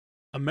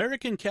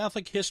American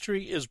Catholic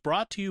History is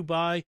brought to you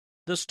by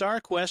the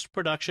StarQuest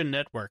Production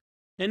Network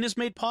and is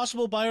made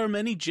possible by our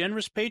many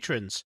generous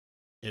patrons.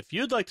 If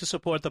you'd like to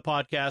support the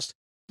podcast,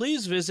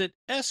 please visit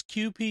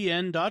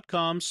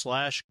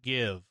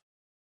sqpn.com/give.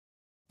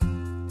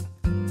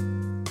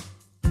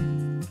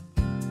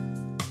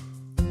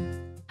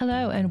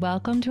 Hello and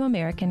welcome to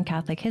American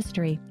Catholic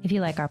History. If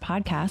you like our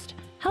podcast,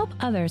 help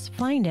others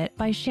find it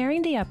by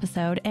sharing the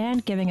episode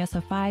and giving us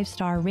a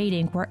 5-star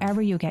rating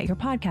wherever you get your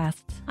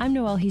podcasts. I'm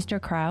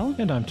Noëlle Crowe.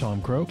 And I'm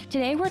Tom Crowe.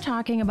 Today we're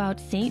talking about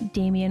Saint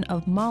Damien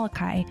of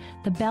Molokai,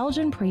 the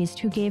Belgian priest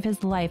who gave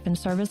his life in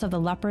service of the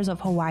lepers of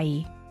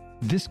Hawaii.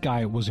 This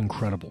guy was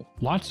incredible.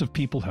 Lots of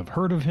people have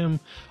heard of him.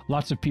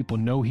 Lots of people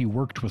know he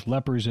worked with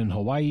lepers in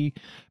Hawaii.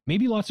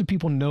 Maybe lots of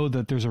people know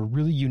that there's a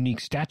really unique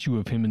statue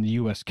of him in the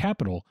U.S.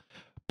 Capitol.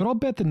 But I'll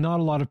bet that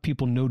not a lot of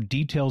people know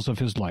details of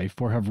his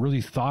life or have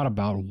really thought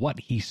about what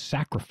he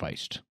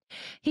sacrificed.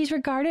 He's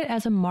regarded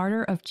as a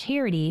martyr of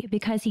charity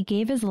because he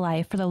gave his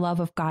life for the love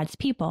of God's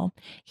people.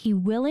 He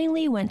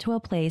willingly went to a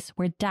place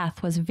where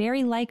death was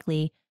very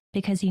likely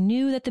because he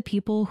knew that the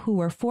people who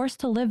were forced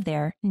to live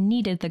there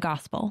needed the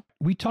gospel.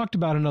 We talked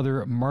about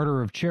another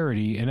martyr of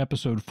charity in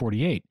episode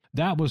 48.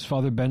 That was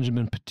Father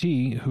Benjamin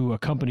Petit, who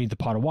accompanied the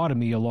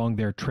Potawatomi along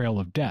their trail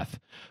of death.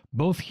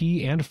 Both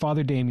he and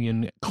Father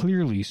Damien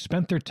clearly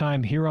spent their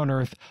time here on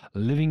earth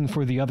living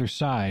for the other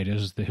side,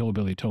 as the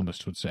Hillbilly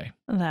Thomists would say.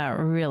 That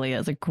really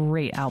is a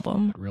great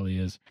album. It really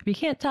is. If you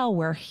can't tell,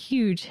 we're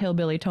huge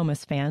Hillbilly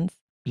Thomist fans.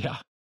 Yeah.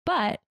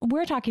 But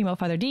we're talking about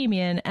Father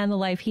Damien and the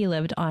life he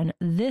lived on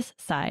this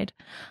side.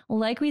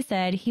 Like we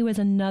said, he was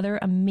another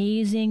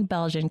amazing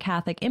Belgian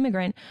Catholic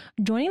immigrant,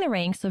 joining the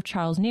ranks of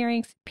Charles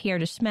Neerings, Pierre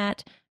de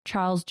Smet,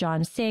 Charles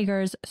John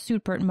Sagers,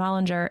 Soetbert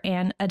Mallinger,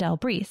 and Adele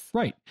Brice.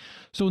 Right.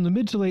 So in the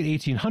mid to late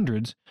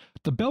 1800s,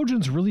 the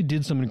Belgians really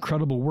did some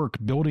incredible work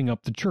building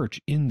up the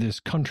church in this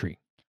country.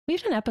 We've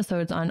done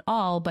episodes on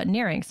all but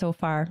Neerings so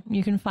far.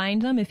 You can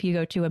find them if you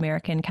go to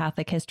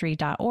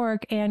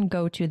AmericanCatholicHistory.org and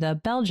go to the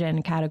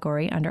Belgian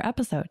category under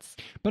episodes.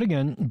 But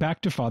again,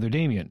 back to Father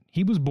Damien.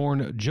 He was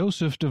born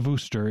Joseph de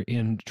Vuester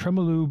in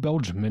Tremelo,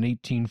 Belgium in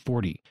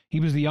 1840.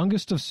 He was the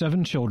youngest of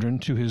 7 children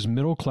to his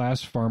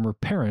middle-class farmer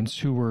parents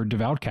who were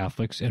devout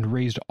Catholics and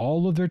raised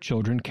all of their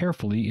children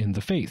carefully in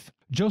the faith.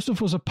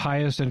 Joseph was a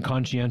pious and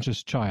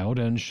conscientious child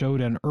and showed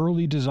an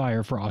early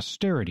desire for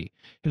austerity.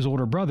 His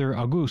older brother,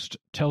 Auguste,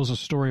 tells a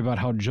story about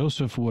how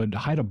Joseph would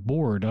hide a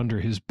board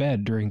under his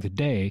bed during the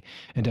day,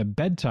 and at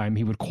bedtime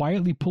he would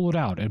quietly pull it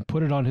out and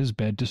put it on his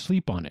bed to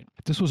sleep on it.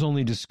 This was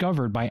only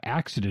discovered by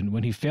accident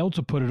when he failed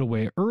to put it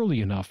away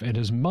early enough and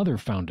his mother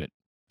found it.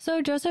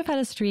 So Joseph had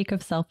a streak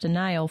of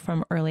self-denial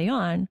from early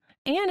on,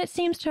 and it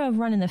seems to have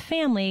run in the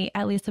family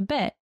at least a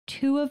bit.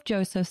 2 of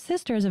Joseph's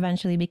sisters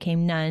eventually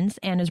became nuns,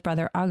 and his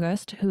brother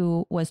Auguste,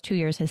 who was 2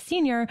 years his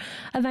senior,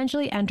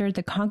 eventually entered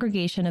the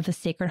Congregation of the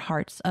Sacred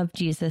Hearts of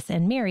Jesus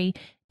and Mary,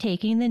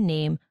 taking the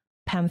name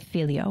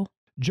Pamphilio.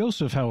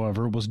 Joseph,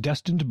 however, was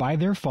destined by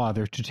their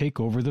father to take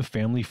over the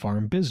family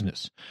farm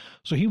business,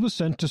 so he was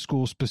sent to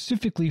school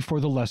specifically for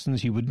the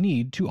lessons he would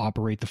need to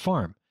operate the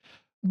farm.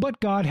 But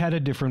God had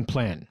a different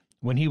plan.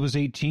 When he was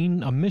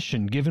 18, a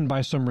mission given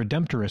by some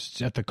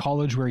Redemptorists at the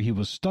college where he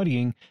was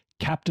studying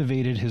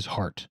captivated his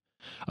heart.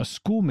 A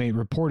schoolmate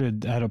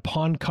reported that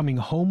upon coming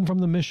home from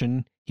the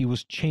mission, he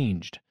was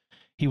changed.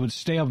 He would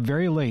stay up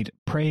very late,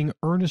 praying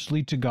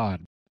earnestly to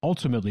God.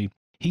 Ultimately,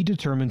 he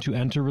determined to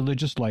enter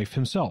religious life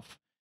himself.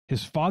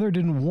 His father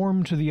didn't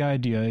warm to the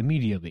idea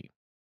immediately.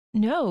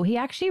 No, he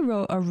actually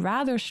wrote a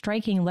rather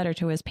striking letter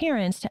to his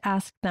parents to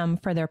ask them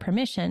for their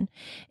permission.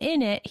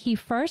 In it, he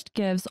first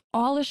gives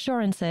all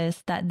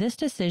assurances that this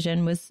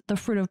decision was the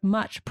fruit of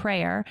much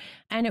prayer,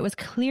 and it was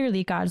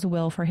clearly God's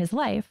will for his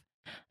life.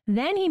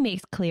 Then he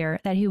makes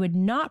clear that he would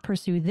not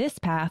pursue this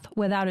path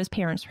without his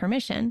parents'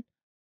 permission.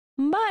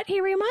 But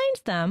he reminds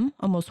them,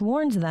 almost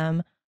warns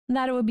them,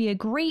 that it would be a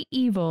great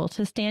evil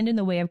to stand in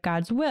the way of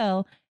God's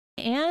will,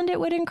 and it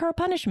would incur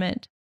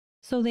punishment.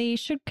 So they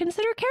should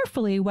consider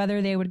carefully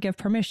whether they would give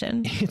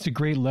permission. It's a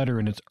great letter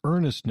in its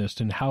earnestness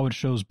and how it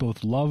shows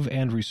both love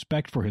and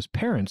respect for his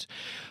parents,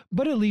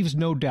 but it leaves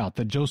no doubt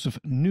that Joseph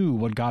knew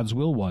what God's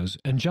will was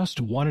and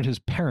just wanted his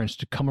parents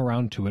to come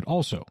around to it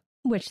also.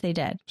 Which they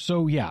did.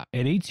 So yeah,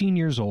 at 18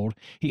 years old,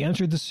 he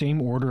entered the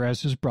same order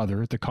as his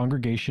brother, the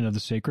Congregation of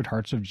the Sacred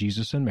Hearts of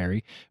Jesus and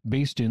Mary,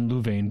 based in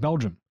Louvain,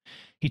 Belgium.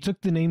 He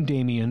took the name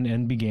Damien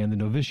and began the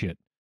novitiate.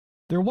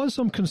 There was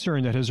some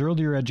concern that his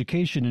earlier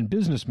education in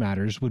business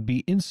matters would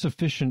be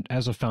insufficient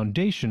as a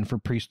foundation for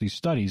priestly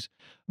studies,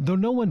 though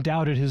no one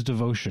doubted his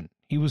devotion.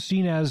 He was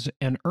seen as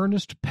an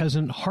earnest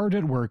peasant hard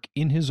at work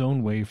in his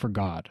own way for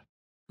God.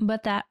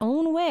 But that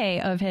own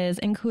way of his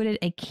included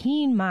a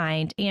keen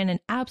mind and an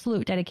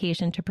absolute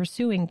dedication to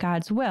pursuing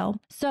God's will.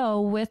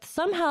 So, with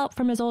some help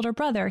from his older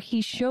brother,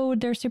 he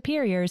showed their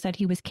superiors that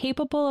he was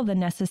capable of the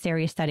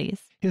necessary studies.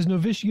 His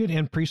novitiate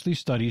and priestly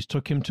studies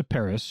took him to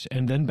Paris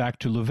and then back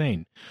to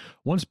Louvain.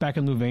 Once back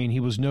in Louvain, he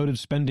was noted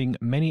spending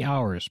many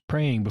hours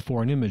praying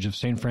before an image of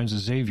St.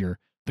 Francis Xavier,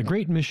 the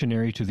great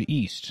missionary to the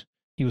East.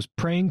 He was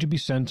praying to be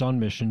sent on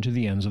mission to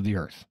the ends of the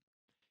earth.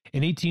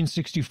 In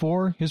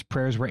 1864, his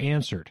prayers were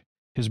answered.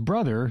 His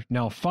brother,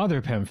 now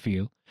Father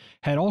Pamphile,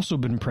 had also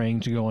been praying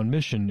to go on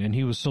mission, and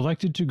he was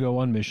selected to go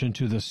on mission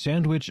to the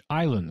Sandwich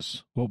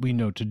Islands, what we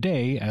know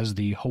today as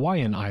the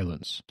Hawaiian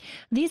Islands.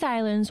 These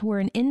islands were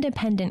an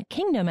independent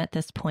kingdom at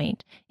this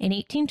point. In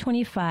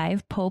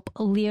 1825, Pope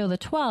Leo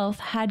XII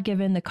had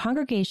given the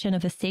Congregation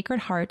of the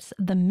Sacred Hearts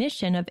the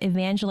mission of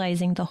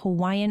evangelizing the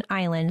Hawaiian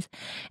Islands,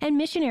 and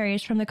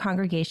missionaries from the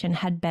congregation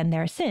had been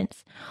there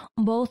since.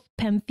 Both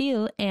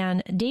Pamphile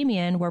and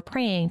Damien were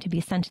praying to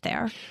be sent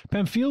there.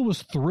 Pamphile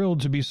was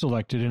thrilled to be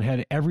selected and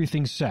had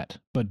everything set,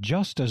 but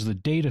just as the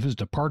date of his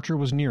departure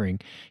was nearing,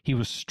 he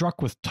was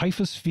struck with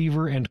typhus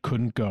fever and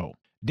couldn't go.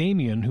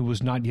 Damien, who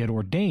was not yet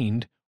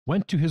ordained,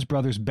 went to his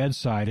brother's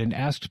bedside and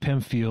asked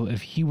Pamphile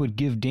if he would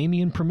give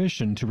Damien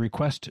permission to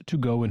request to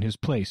go in his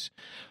place.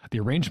 The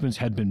arrangements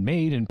had been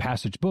made and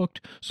passage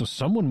booked, so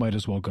someone might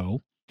as well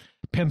go.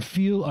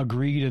 Pamphile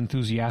agreed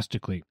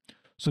enthusiastically,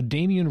 so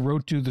Damien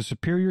wrote to the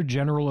superior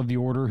general of the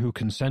order, who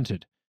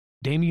consented.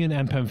 Damien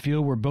and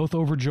Pamphile were both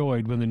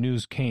overjoyed when the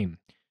news came.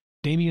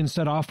 Damien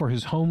set off for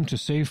his home to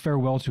say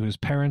farewell to his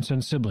parents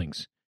and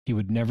siblings. He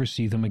would never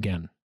see them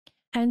again.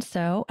 And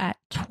so, at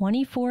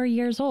 24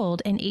 years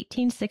old in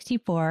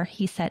 1864,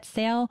 he set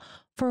sail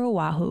for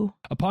Oahu.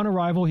 Upon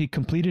arrival, he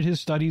completed his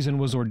studies and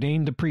was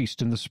ordained a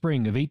priest in the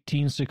spring of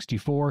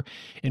 1864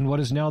 in what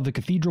is now the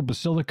Cathedral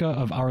Basilica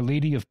of Our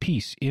Lady of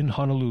Peace in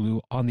Honolulu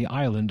on the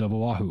island of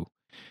Oahu.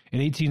 In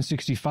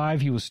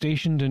 1865, he was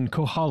stationed in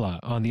Kohala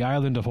on the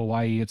island of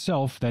Hawaii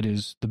itself, that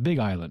is, the Big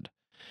Island.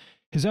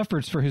 His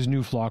efforts for his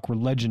new flock were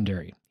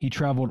legendary. He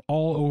traveled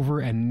all over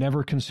and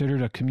never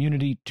considered a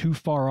community too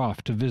far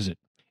off to visit.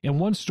 In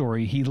one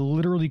story, he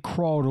literally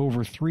crawled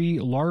over 3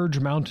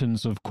 large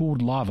mountains of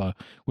cooled lava,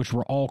 which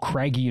were all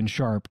craggy and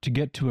sharp, to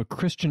get to a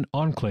Christian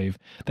enclave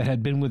that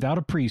had been without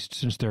a priest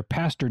since their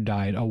pastor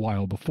died a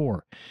while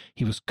before.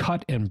 He was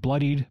cut and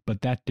bloodied,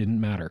 but that didn't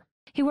matter.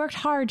 He worked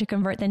hard to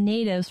convert the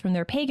natives from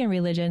their pagan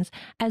religions,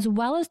 as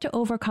well as to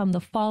overcome the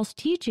false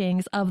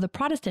teachings of the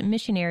Protestant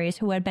missionaries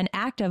who had been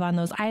active on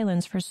those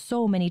islands for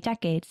so many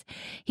decades.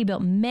 He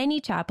built many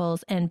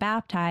chapels and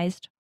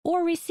baptized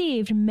or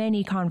received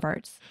many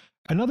converts.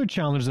 Another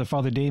challenge that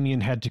Father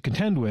Damien had to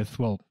contend with,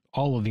 well,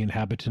 all of the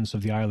inhabitants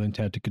of the island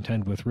had to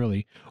contend with,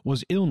 really,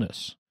 was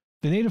illness.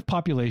 The native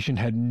population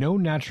had no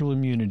natural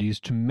immunities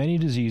to many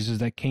diseases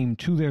that came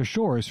to their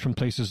shores from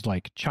places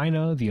like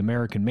China, the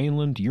American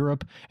mainland,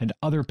 Europe, and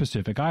other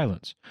Pacific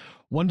islands.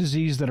 One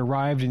disease that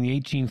arrived in the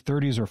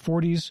 1830s or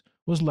 40s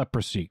was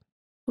leprosy.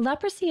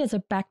 Leprosy is a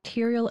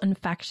bacterial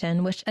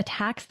infection which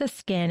attacks the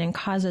skin and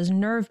causes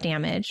nerve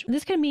damage.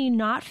 This can mean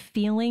not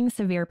feeling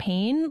severe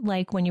pain,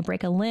 like when you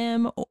break a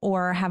limb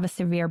or have a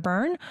severe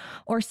burn,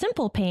 or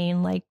simple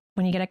pain, like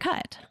when you get a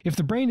cut. If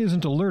the brain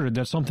isn't alerted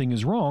that something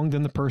is wrong,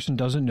 then the person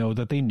doesn't know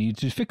that they need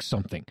to fix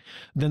something.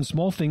 Then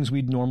small things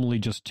we'd normally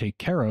just take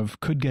care of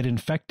could get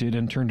infected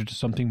and turned into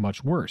something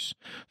much worse.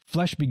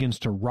 Flesh begins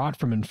to rot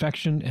from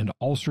infection and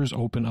ulcers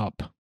open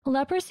up.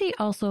 Leprosy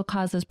also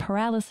causes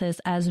paralysis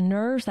as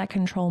nerves that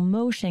control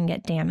motion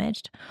get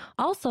damaged.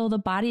 Also, the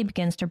body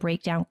begins to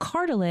break down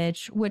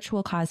cartilage, which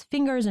will cause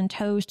fingers and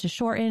toes to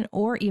shorten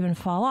or even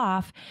fall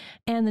off,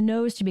 and the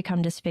nose to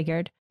become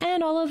disfigured.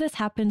 And all of this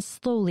happens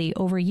slowly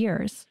over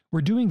years.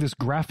 We're doing this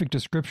graphic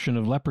description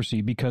of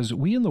leprosy because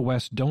we in the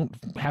West don't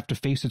have to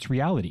face its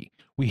reality.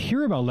 We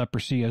hear about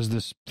leprosy as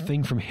this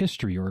thing from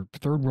history or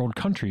third world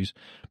countries,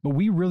 but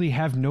we really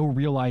have no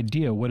real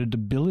idea what a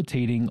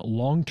debilitating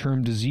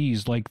long-term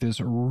disease like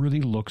this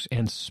really looks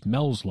and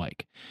smells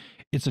like.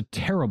 It's a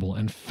terrible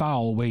and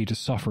foul way to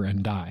suffer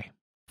and die.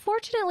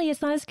 Fortunately,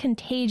 it's not as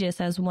contagious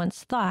as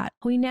once thought.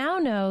 We now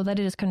know that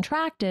it is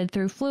contracted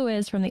through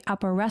fluids from the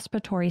upper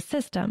respiratory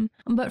system,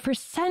 but for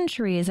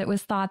centuries it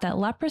was thought that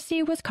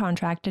leprosy was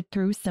contracted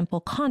through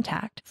simple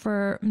contact.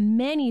 For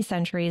many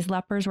centuries,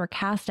 lepers were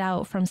cast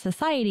out from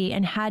society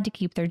and had to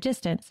keep their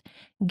distance.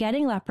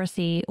 Getting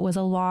leprosy was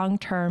a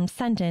long-term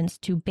sentence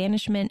to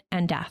banishment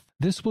and death.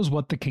 This was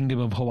what the Kingdom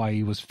of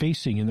Hawaii was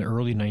facing in the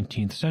early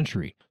 19th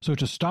century. So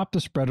to stop the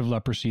spread of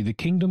leprosy, the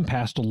kingdom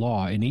passed a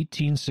law in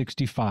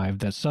 1865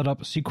 that set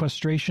up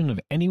sequestration of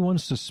anyone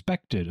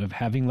suspected of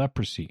having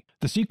leprosy.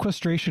 The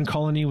sequestration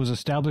colony was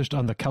established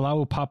on the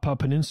Kalaupapa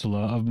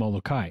Peninsula of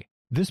Molokai.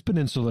 This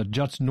peninsula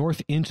juts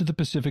north into the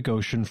Pacific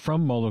Ocean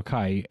from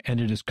Molokai, and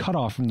it is cut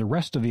off from the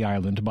rest of the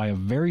island by a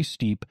very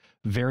steep,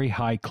 very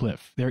high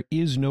cliff. There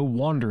is no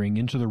wandering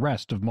into the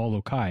rest of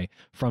Molokai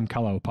from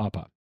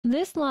Kalaupapa.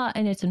 This law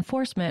and its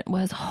enforcement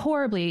was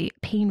horribly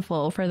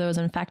painful for those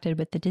infected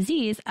with the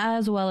disease,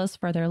 as well as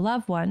for their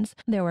loved ones.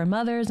 There were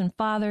mothers and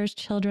fathers,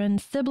 children,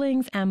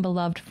 siblings, and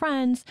beloved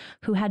friends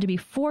who had to be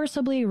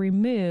forcibly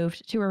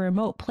removed to a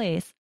remote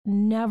place,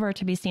 never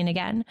to be seen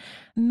again.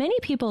 Many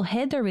people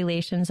hid their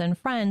relations and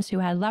friends who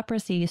had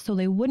leprosy so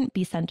they wouldn't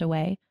be sent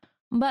away.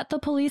 But the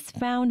police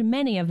found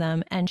many of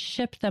them and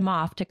shipped them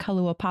off to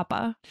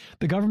Kalaupapa.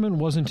 The government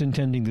wasn't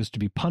intending this to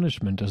be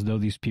punishment as though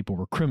these people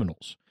were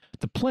criminals.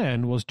 The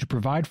plan was to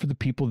provide for the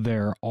people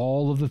there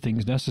all of the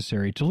things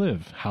necessary to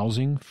live: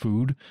 housing,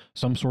 food,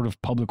 some sort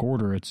of public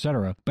order,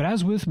 etc. But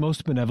as with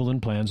most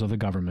benevolent plans of the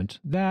government,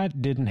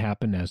 that didn't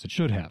happen as it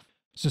should have.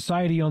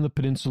 Society on the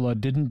peninsula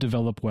didn't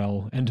develop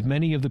well, and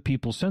many of the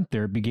people sent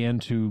there began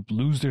to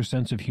lose their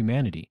sense of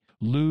humanity.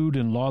 Lewd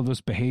and lawless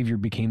behavior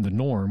became the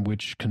norm,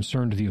 which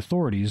concerned the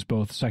authorities,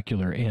 both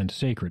secular and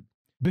sacred.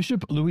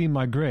 Bishop Louis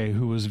Maigret,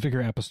 who was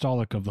vicar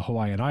apostolic of the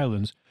Hawaiian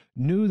Islands,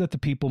 knew that the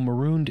people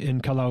marooned in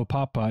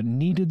Kalaupapa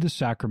needed the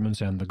sacraments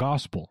and the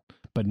gospel,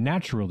 but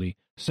naturally,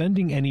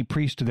 sending any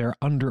priest there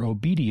under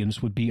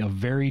obedience would be a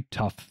very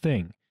tough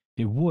thing.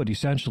 It would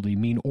essentially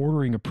mean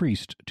ordering a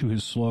priest to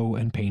his slow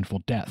and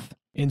painful death.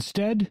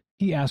 Instead,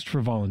 he asked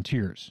for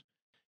volunteers.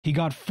 He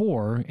got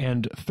 4,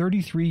 and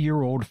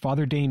 33-year-old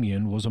Father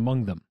Damien was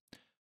among them.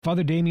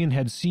 Father Damien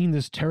had seen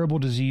this terrible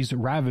disease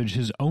ravage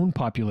his own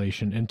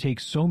population and take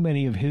so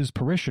many of his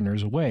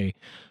parishioners away,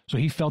 so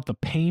he felt the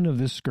pain of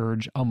this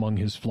scourge among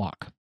his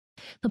flock.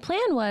 The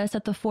plan was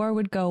that the 4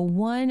 would go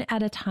one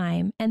at a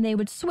time, and they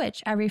would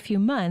switch every few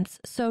months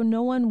so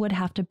no one would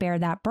have to bear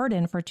that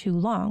burden for too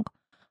long.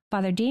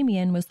 Father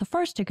Damien was the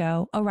first to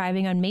go,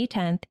 arriving on May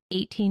 10th,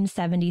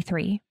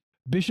 1873.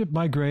 Bishop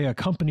Maigret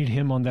accompanied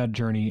him on that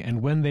journey,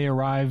 and when they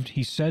arrived,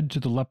 he said to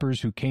the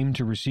lepers who came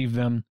to receive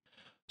them,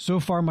 "So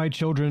far, my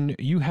children,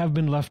 you have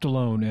been left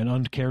alone and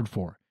uncared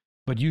for,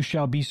 but you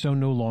shall be so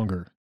no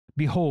longer.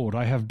 Behold,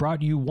 I have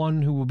brought you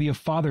one who will be a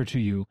father to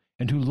you,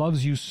 and who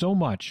loves you so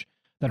much,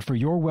 that for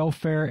your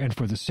welfare and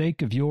for the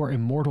sake of your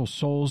immortal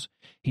souls,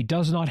 he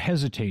does not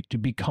hesitate to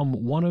become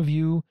one of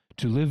you,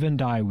 to live and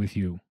die with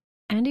you."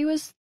 And he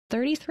was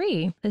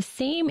 33, the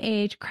same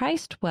age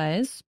Christ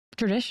was,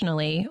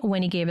 traditionally,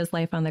 when he gave his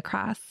life on the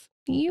cross.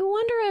 You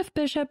wonder if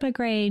Bishop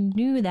Maigret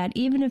knew that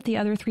even if the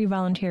other 3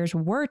 volunteers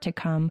were to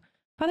come,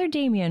 Father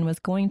Damien was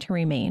going to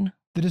remain.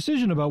 The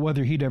decision about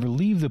whether he'd ever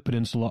leave the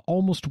peninsula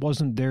almost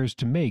wasn't theirs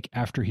to make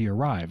after he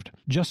arrived.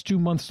 Just 2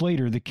 months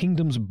later, the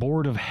kingdom's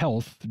Board of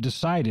Health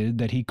decided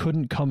that he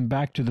couldn't come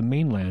back to the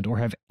mainland or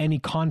have any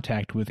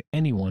contact with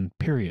anyone,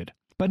 period.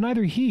 But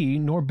neither he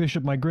nor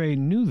Bishop Maigret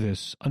knew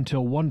this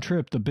until one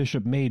trip the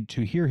bishop made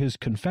to hear his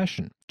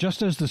confession.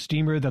 Just as the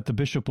steamer that the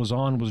bishop was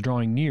on was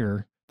drawing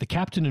near, the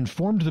captain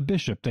informed the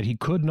bishop that he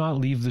could not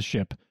leave the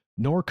ship,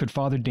 nor could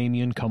Father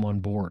Damien come on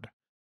board.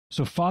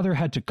 So Father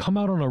had to come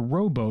out on a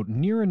rowboat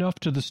near enough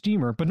to the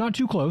steamer, but not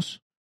too close.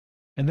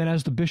 And then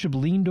as the bishop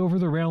leaned over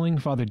the railing,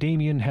 Father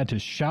Damien had to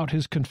shout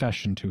his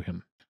confession to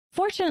him.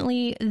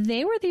 Fortunately,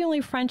 they were the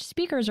only French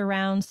speakers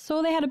around,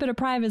 so they had a bit of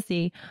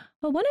privacy.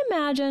 But one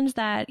imagines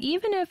that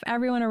even if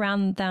everyone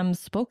around them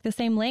spoke the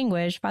same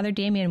language, Father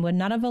Damien would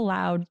not have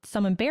allowed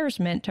some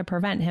embarrassment to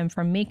prevent him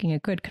from making a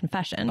good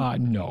confession.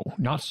 No,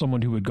 not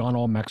someone who had gone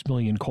all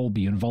Maximilian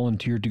Kolbe and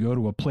volunteered to go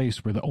to a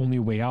place where the only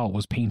way out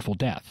was painful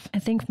death. I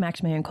think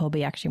Maximilian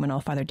Kolbe actually went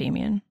all Father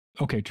Damien.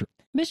 Okay, true.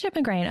 Bishop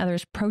Maigret and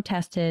others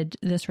protested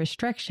this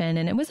restriction,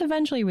 and it was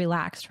eventually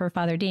relaxed for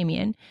Father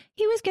Damien.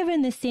 He was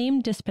given the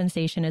same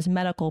dispensation as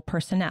medical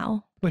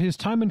personnel. But his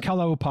time in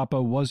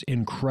Kalaupapa was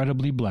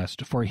incredibly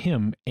blessed for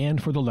him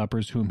and for the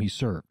lepers whom he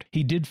served.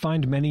 He did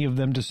find many of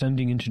them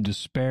descending into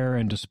despair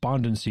and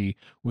despondency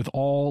with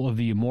all of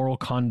the immoral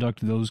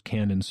conduct those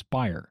can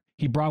inspire.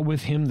 He brought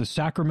with him the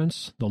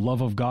sacraments, the love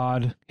of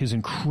God, his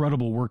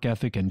incredible work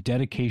ethic, and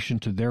dedication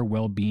to their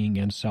well-being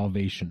and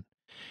salvation.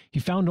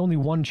 He found only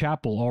one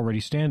chapel already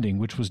standing,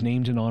 which was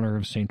named in honor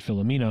of St.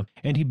 Philomena,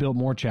 and he built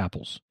more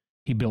chapels.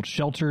 He built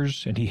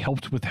shelters, and he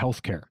helped with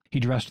health care.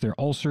 He dressed their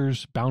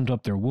ulcers, bound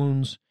up their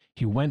wounds.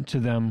 He went to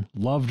them,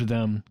 loved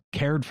them,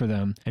 cared for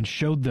them, and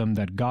showed them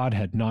that God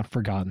had not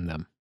forgotten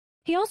them.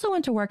 He also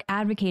went to work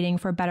advocating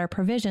for better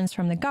provisions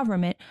from the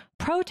government,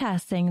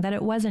 protesting that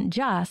it wasn't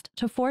just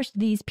to force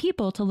these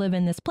people to live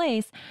in this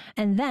place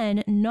and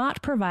then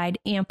not provide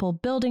ample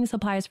building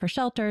supplies for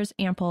shelters,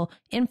 ample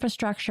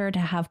infrastructure to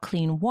have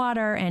clean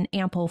water, and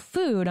ample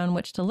food on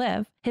which to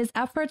live. His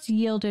efforts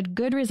yielded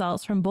good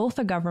results from both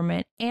the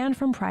government and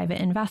from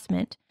private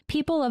investment.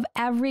 People of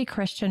every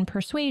Christian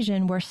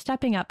persuasion were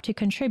stepping up to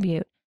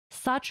contribute.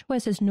 Such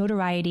was his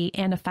notoriety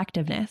and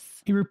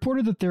effectiveness. He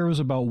reported that there was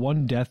about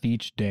 1 death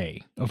each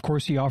day. Of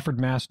course, he offered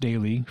Mass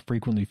daily,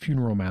 frequently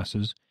funeral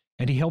masses,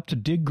 and he helped to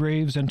dig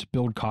graves and to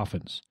build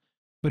coffins.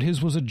 But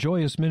his was a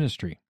joyous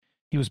ministry.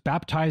 He was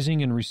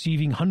baptizing and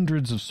receiving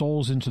hundreds of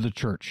souls into the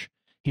church.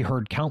 He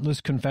heard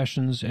countless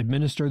confessions,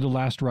 administered the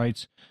last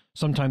rites,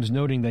 sometimes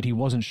noting that he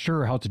wasn't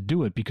sure how to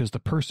do it because the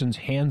person's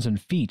hands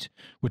and feet,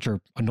 which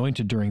are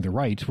anointed during the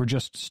rite, were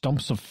just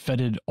stumps of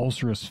fetid,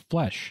 ulcerous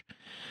flesh.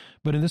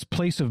 But in this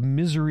place of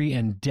misery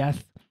and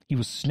death, he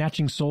was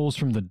snatching souls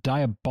from the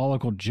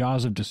diabolical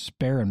jaws of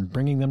despair and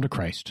bringing them to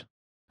Christ.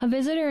 A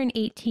visitor in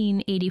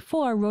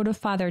 1884 wrote of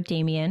Father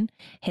Damien,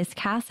 "His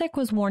cassock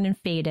was worn and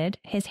faded,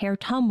 his hair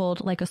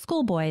tumbled like a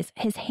schoolboy's,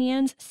 his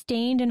hands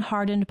stained and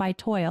hardened by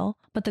toil,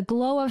 but the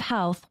glow of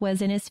health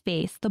was in his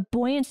face, the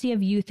buoyancy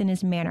of youth in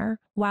his manner,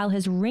 while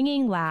his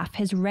ringing laugh,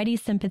 his ready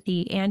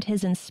sympathy, and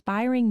his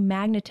inspiring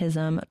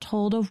magnetism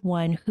told of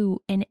one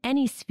who, in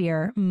any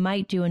sphere,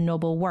 might do a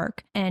noble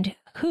work, and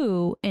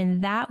who,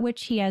 in that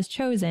which he has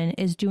chosen,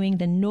 is doing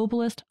the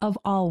noblest of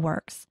all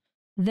works.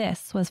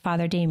 This was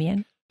Father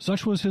Damien.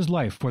 Such was his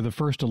life for the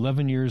first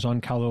 11 years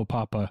on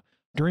Kalaupapa,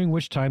 during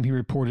which time he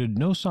reported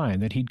no sign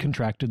that he'd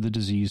contracted the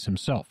disease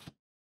himself.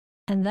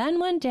 And then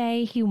one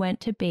day he went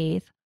to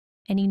bathe,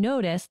 and he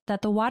noticed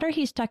that the water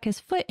he stuck his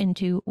foot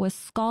into was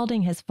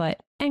scalding his foot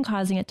and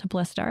causing it to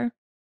blister.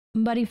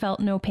 But he felt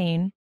no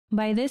pain.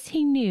 By this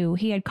he knew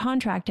he had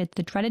contracted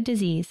the dreaded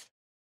disease.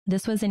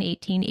 This was in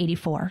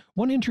 1884.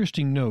 One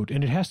interesting note,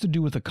 and it has to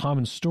do with a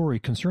common story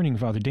concerning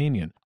Father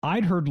Damien.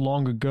 I'd heard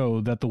long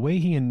ago that the way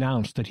he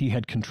announced that he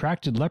had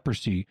contracted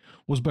leprosy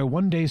was by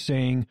one day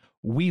saying,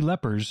 "we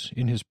lepers,"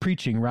 in his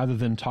preaching rather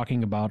than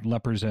talking about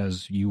lepers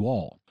as "you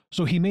all."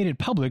 So he made it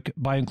public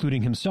by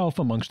including himself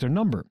amongst their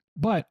number.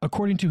 But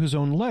according to his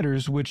own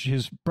letters, which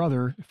his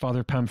brother,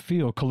 Father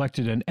Pamphile,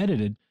 collected and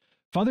edited,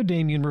 Father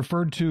Damien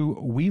referred to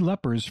 "we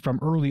lepers" from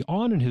early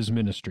on in his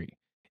ministry.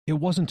 It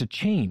wasn't a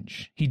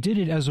change. He did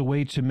it as a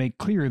way to make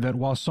clear that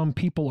while some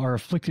people are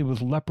afflicted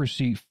with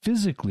leprosy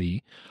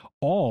physically,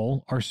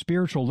 all are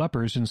spiritual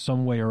lepers in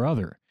some way or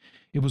other.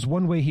 It was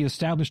one way he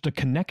established a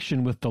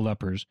connection with the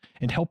lepers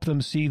and helped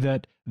them see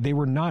that they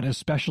were not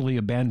especially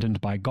abandoned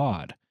by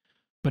God.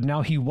 But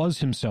now he was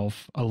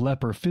himself a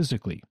leper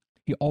physically.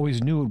 He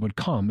always knew it would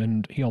come,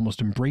 and he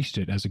almost embraced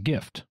it as a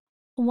gift.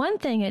 One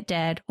thing it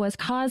did was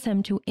cause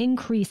him to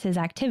increase his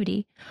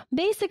activity.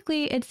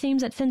 Basically, it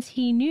seems that since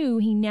he knew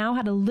he now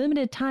had a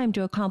limited time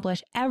to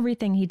accomplish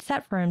everything he'd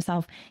set for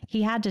himself,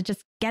 he had to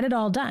just get it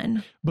all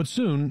done. But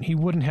soon, he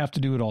wouldn't have to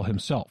do it all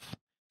himself.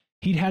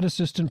 He'd had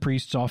assistant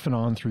priests off and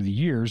on through the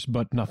years,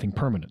 but nothing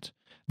permanent.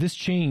 This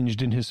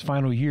changed in his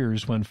final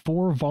years when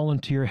 4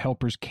 volunteer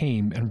helpers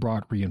came and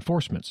brought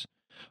reinforcements.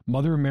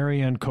 Mother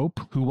Mary Ann Cope,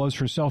 who was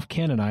herself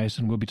canonized,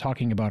 and we'll be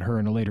talking about her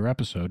in a later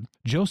episode.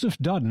 Joseph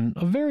Dudden,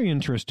 a very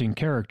interesting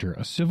character,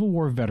 a Civil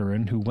War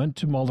veteran who went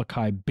to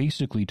Molokai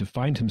basically to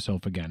find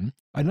himself again.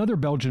 Another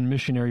Belgian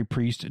missionary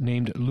priest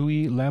named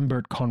Louis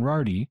Lambert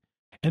Conradi,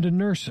 and a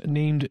nurse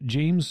named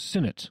James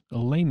Sinnott, a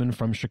layman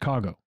from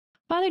Chicago.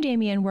 Father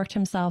Damien worked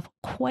himself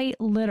quite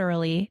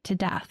literally to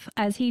death,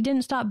 as he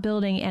didn't stop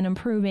building and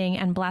improving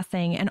and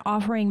blessing and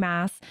offering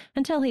Mass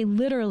until he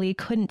literally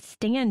couldn't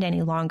stand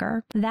any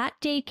longer. That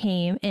day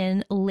came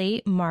in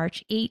late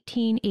March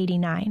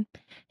 1889.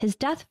 His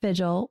death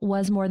vigil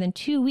was more than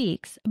 2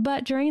 weeks,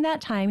 but during that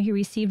time he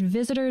received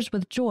visitors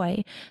with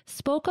joy,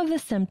 spoke of the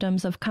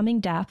symptoms of coming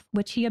death,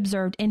 which he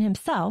observed in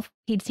himself,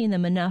 he'd seen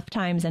them enough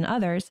times in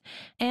others,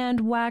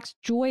 and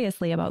waxed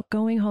joyously about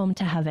going home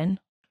to heaven.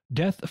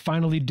 Death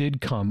finally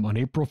did come on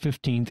April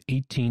 15,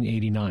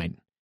 1889.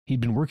 He'd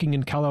been working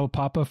in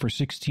Kalaupapa for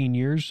 16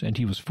 years, and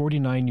he was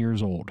 49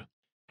 years old.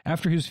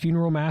 After his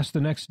funeral mass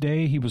the next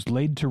day, he was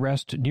laid to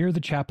rest near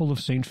the chapel of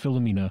St.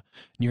 Philomena,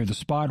 near the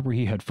spot where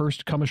he had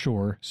first come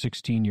ashore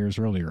 16 years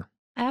earlier.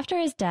 After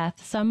his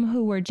death, some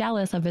who were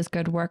jealous of his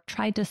good work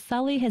tried to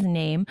sully his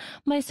name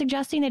by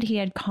suggesting that he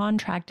had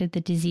contracted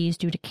the disease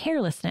due to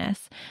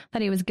carelessness,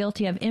 that he was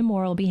guilty of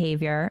immoral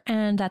behavior,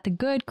 and that the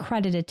good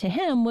credited to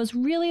him was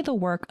really the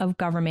work of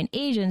government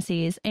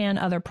agencies and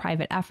other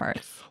private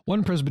efforts.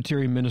 One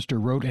Presbyterian minister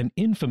wrote an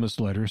infamous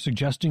letter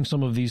suggesting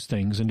some of these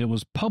things, and it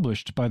was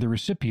published by the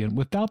recipient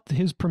without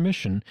his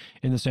permission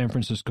in the San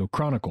Francisco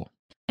Chronicle.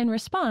 In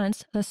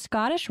response, the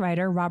Scottish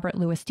writer Robert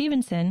Louis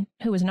Stevenson,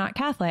 who was not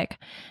Catholic,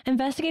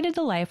 investigated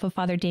the life of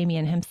Father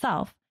Damien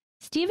himself.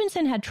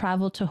 Stevenson had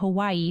traveled to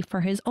Hawaii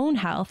for his own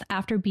health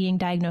after being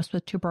diagnosed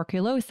with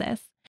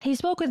tuberculosis. He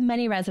spoke with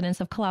many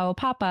residents of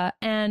Kalaupapa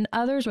and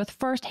others with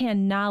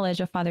first-hand knowledge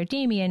of Father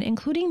Damien,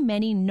 including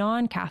many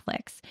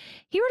non-Catholics.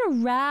 He wrote a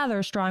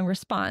rather strong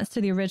response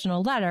to the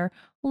original letter,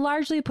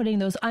 largely putting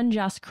those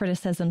unjust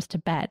criticisms to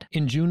bed.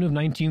 In June of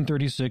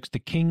 1936, the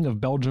King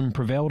of Belgium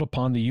prevailed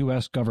upon the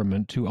U.S.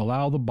 government to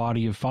allow the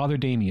body of Father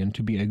Damien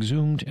to be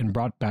exhumed and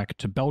brought back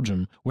to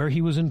Belgium, where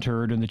he was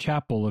interred in the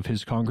chapel of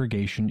his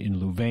congregation in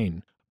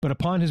Louvain. But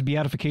upon his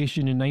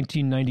beatification in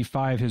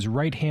 1995, his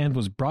right hand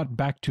was brought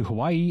back to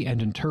Hawaii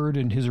and interred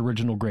in his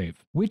original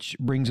grave, which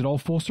brings it all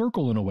full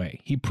circle in a way.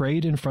 He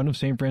prayed in front of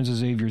St. Francis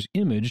Xavier's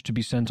image to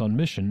be sent on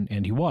mission,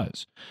 and he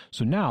was.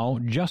 So now,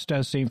 just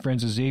as St.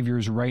 Francis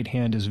Xavier's right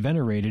hand is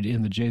venerated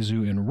in the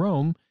Jesu in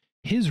Rome,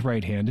 his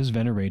right hand is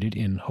venerated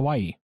in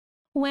Hawaii.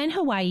 When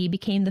Hawaii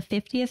became the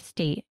 50th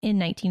state in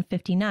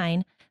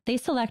 1959, they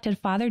selected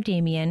Father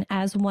Damien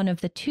as one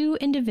of the 2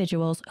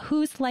 individuals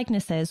whose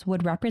likenesses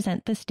would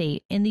represent the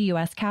state in the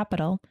U.S.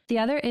 Capitol. The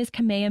other is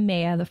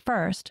Kamehameha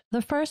I,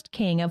 the first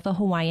king of the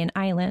Hawaiian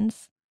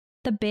Islands.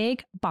 The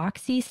big,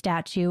 boxy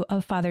statue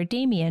of Father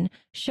Damien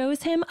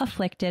shows him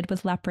afflicted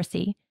with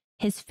leprosy,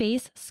 his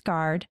face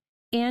scarred,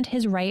 and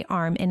his right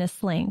arm in a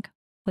sling,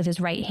 with his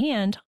right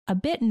hand, a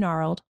bit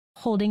gnarled,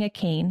 holding a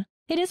cane.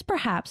 It is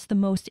perhaps the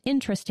most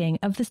interesting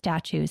of the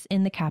statues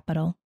in the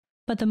Capitol.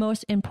 But the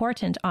most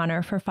important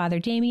honor for Father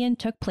Damien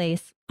took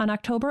place on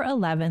October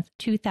 11,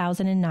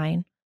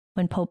 2009,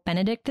 when Pope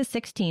Benedict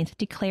XVI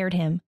declared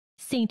him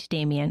Saint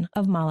Damien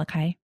of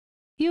Molokai.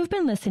 You've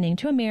been listening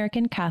to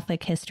American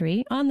Catholic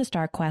History on the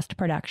StarQuest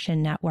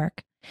Production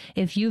Network.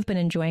 If you've been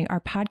enjoying our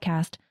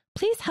podcast,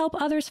 Please help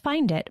others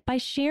find it by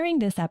sharing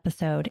this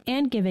episode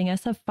and giving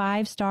us a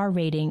 5-star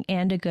rating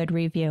and a good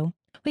review.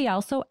 We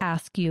also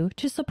ask you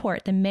to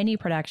support the many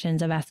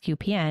productions of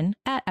SQPN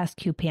at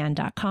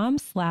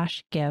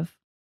sqpn.com/give.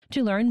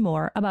 To learn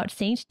more about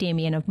St.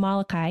 Damien of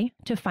Molokai,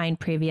 to find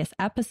previous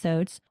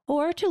episodes,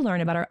 or to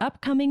learn about our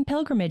upcoming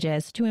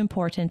pilgrimages to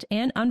important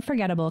and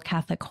unforgettable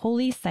Catholic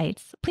holy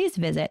sites, please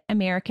visit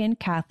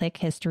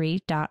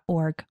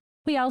AmericanCatholicHistory.org.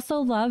 We also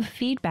love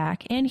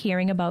feedback and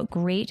hearing about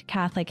great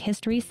Catholic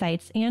history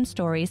sites and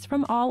stories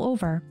from all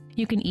over.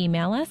 You can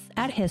email us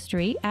at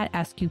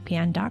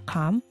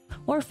history@sqpn.com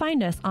or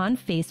find us on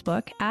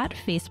Facebook at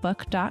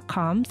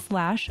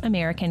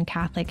facebook.com/American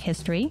Catholic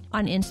History,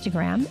 on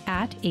Instagram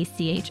at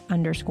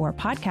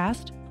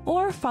ACH_podcast,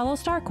 or follow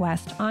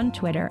StarQuest on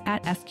Twitter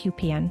at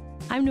SQPN.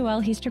 I'm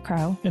Noëlle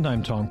Crowe. And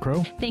I'm Tom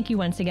Crowe. Thank you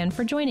once again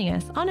for joining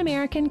us on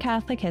American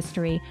Catholic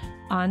History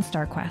on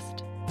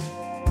StarQuest.